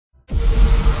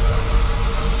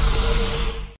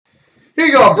Here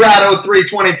you go, Brad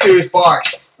 0322's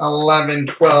box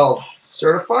 1112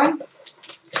 certified.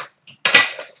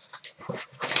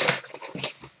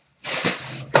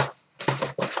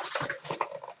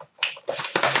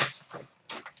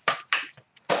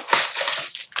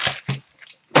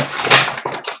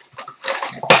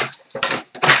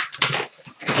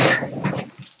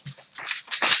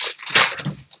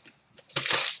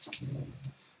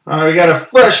 We got a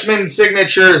freshman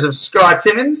signatures of Scott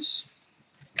Timmins.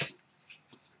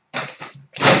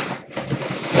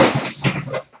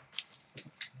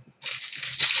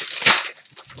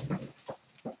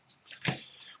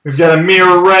 We've got a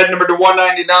mirror red number to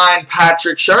 199,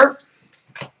 Patrick Sharp.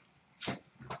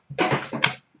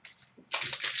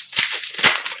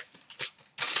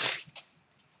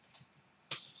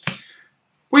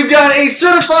 We've got a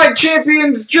certified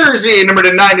champions jersey number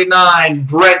to 99,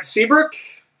 Brent Seabrook.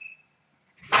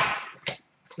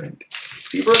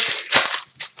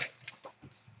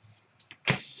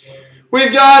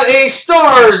 We've got a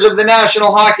Stars of the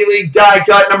National Hockey League die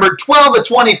cut number 12 of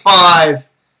 25,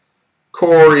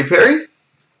 Corey Perry.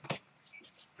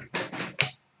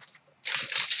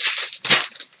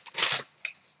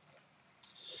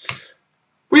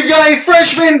 We've got a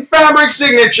freshman fabric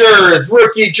signatures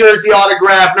rookie jersey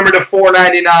autograph number to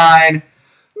 499,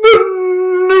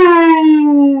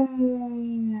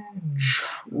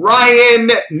 Ryan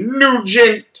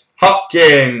Nugent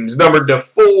Hopkins, numbered to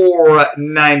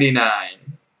 499.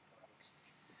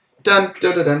 Dun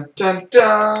dun dun dun dun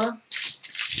dun.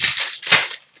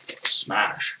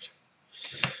 Smashed.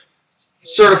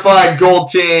 Certified gold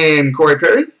team, Corey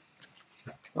Perry.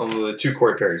 Although the two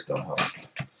Corey Perrys don't help.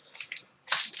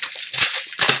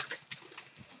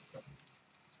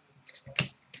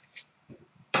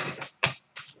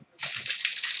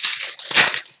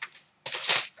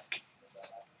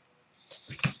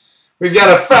 We've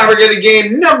got a fabric of the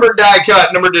game number die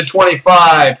cut, number to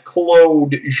 25,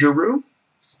 Claude Giroux.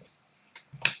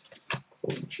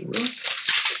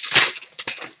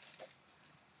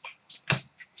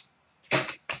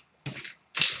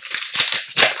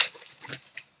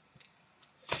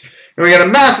 And we got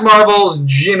a Mass Marvels,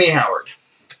 Jimmy Howard.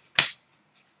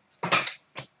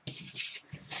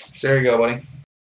 So there you go, buddy.